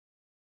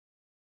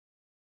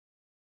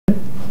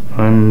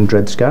I'm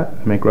Dred Scott.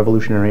 I make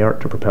revolutionary art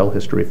to propel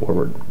history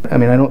forward. I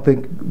mean, I don't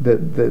think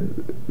that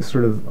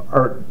sort of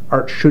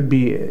art should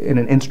be, in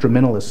an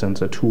instrumentalist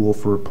sense, a tool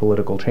for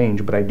political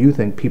change, but I do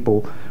think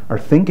people are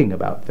thinking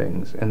about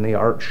things, and the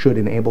art should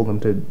enable them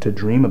to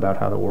dream about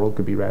how the world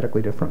could be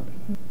radically different.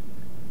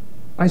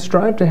 I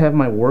strive to have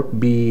my work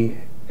be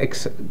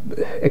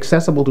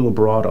accessible to a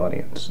broad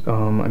audience.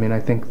 I mean, I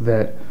think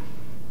that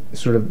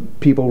sort of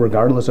people,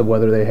 regardless of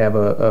whether they have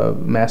a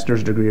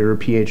master's degree or a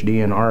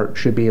PhD in art,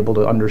 should be able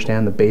to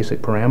understand the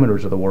basic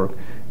parameters of the work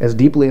as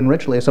deeply and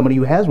richly as somebody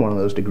who has one of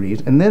those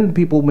degrees. And then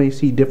people may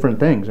see different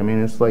things. I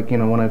mean, it's like, you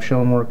know, when I've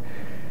shown work,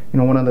 you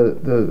know, one of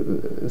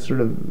the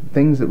sort of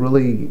things that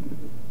really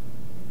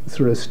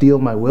sort of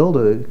steeled my will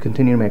to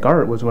continue to make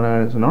art was when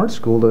I was in art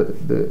school.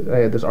 I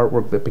had this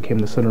artwork that became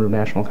the center of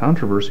national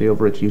controversy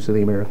over its use of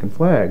the American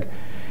flag.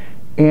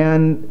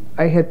 And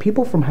I had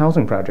people from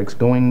housing projects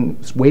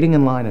waiting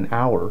in line an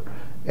hour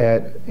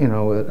at, you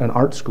know, an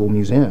art school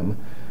museum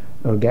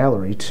or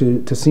gallery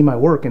to see my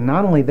work. And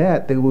not only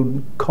that, they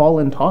would call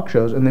in talk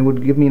shows and they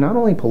would give me not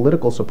only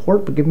political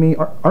support, but give me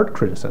art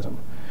criticism.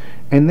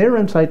 And their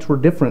insights were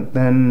different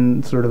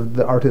than sort of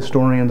the art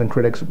historians and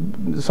critics,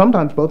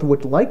 sometimes both of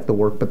which liked the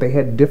work, but they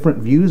had different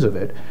views of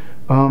it.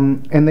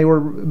 And they were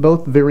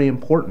both very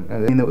important. I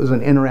mean, it was an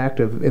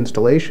interactive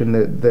installation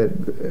that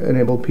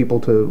enabled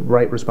people to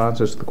write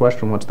responses to the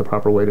question, what's the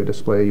proper way to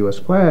display a U.S.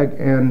 flag?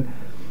 And,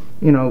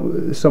 you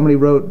know, somebody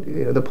wrote,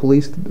 the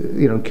police,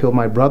 you know, killed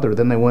my brother,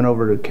 then they went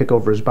over to kick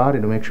over his body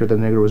to make sure the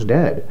nigger was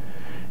dead.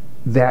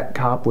 That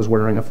cop was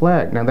wearing a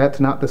flag. Now, that's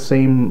not the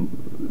same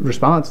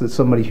response that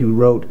somebody who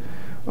wrote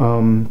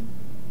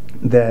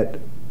that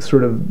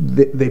sort of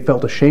they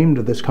felt ashamed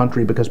of this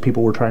country because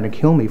people were trying to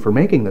kill me for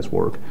making this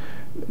work.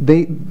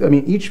 I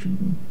mean, each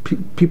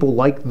people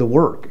liked the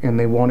work and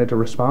they wanted to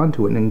respond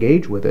to it and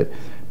engage with it,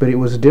 but it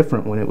was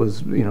different when it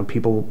was, you know,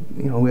 people,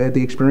 you know, who had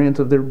the experience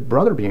of their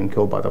brother being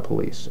killed by the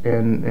police,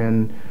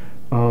 and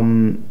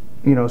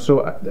you know,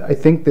 so I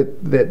think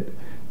that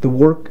the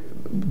work,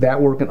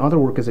 that work and other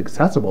work is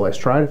accessible. I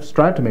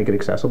strive to make it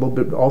accessible,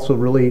 but also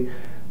really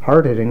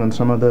hard-hitting on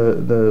some of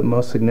the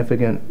most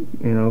significant,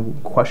 you know,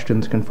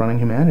 questions confronting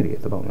humanity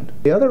at the moment.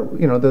 The other,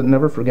 you know, the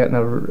never forget,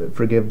 never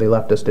forgive, they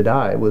left us to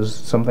die was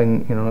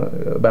something, you know,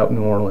 about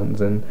New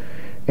Orleans, and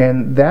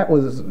that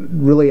was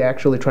really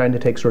actually trying to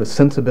take sort of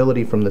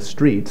sensibility from the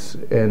streets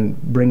and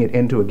bring it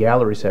into a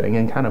gallery setting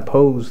and kind of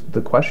pose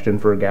the question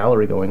for a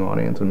gallery-going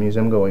audience, a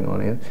museum-going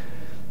audience.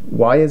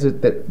 Why is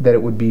it that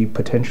it would be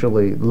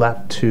potentially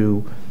left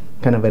to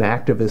kind of an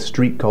activist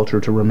street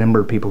culture to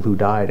remember people who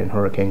died in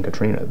Hurricane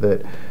Katrina?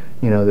 That,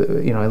 you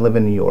know, I live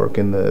in New York,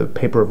 and the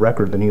paper of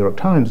record, the New York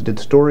Times, did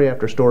story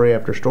after story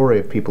after story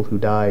of people who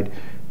died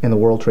in the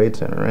World Trade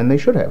Center, and they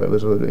should have. It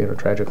was a, you know,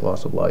 tragic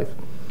loss of life.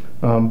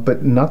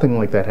 But nothing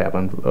like that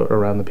happened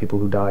around the people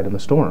who died in the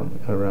storm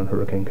around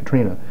Hurricane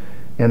Katrina.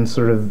 And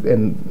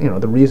you know,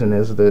 the reason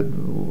is that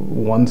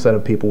one set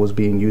of people was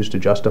being used to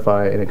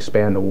justify and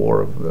expand a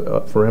war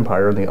for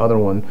empire, and the other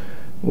one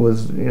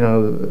was, you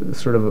know,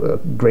 sort of a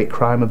great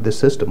crime of the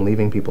system,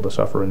 leaving people to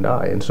suffer and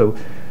die. And so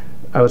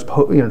I was,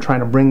 you know,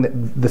 trying to bring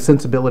the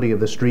sensibility of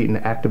the street and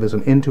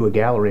activism into a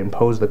gallery and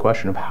pose the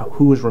question of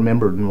who is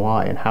remembered and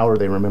why, and how are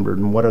they remembered,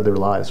 and what are their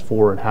lives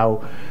for, and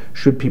how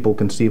should people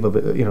conceive of,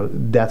 you know,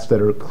 deaths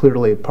that are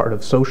clearly part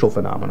of social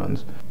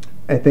phenomenons.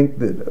 I think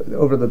that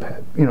over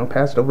the, you know,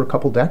 past over a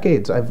couple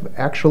decades, I've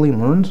actually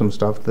learned some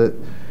stuff that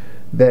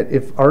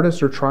if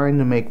artists are trying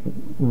to make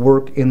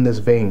work in this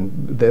vein,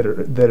 that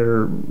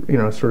are, you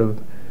know, sort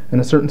of in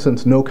a certain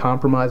sense no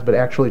compromise, but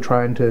actually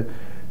trying to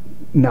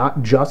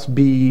not just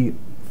be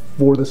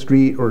for the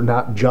street or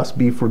not just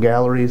be for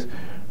galleries,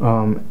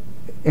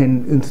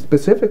 and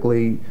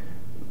specifically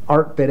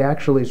art that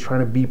actually is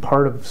trying to be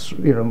part of,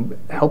 you know,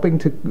 helping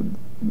to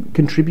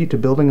contribute to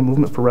building a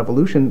movement for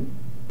revolution.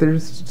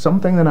 There's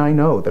something that I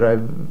know that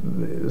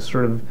I've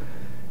sort of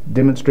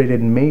demonstrated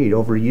and made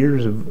over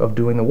years of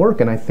doing the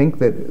work, and I think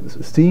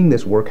that seeing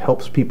this work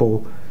helps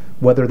people,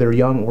 whether they're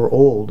young or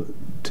old,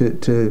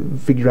 to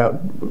figure out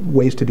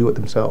ways to do it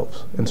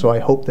themselves. And so I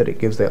hope that it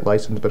gives that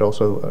license, but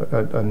also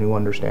a new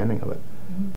understanding of it.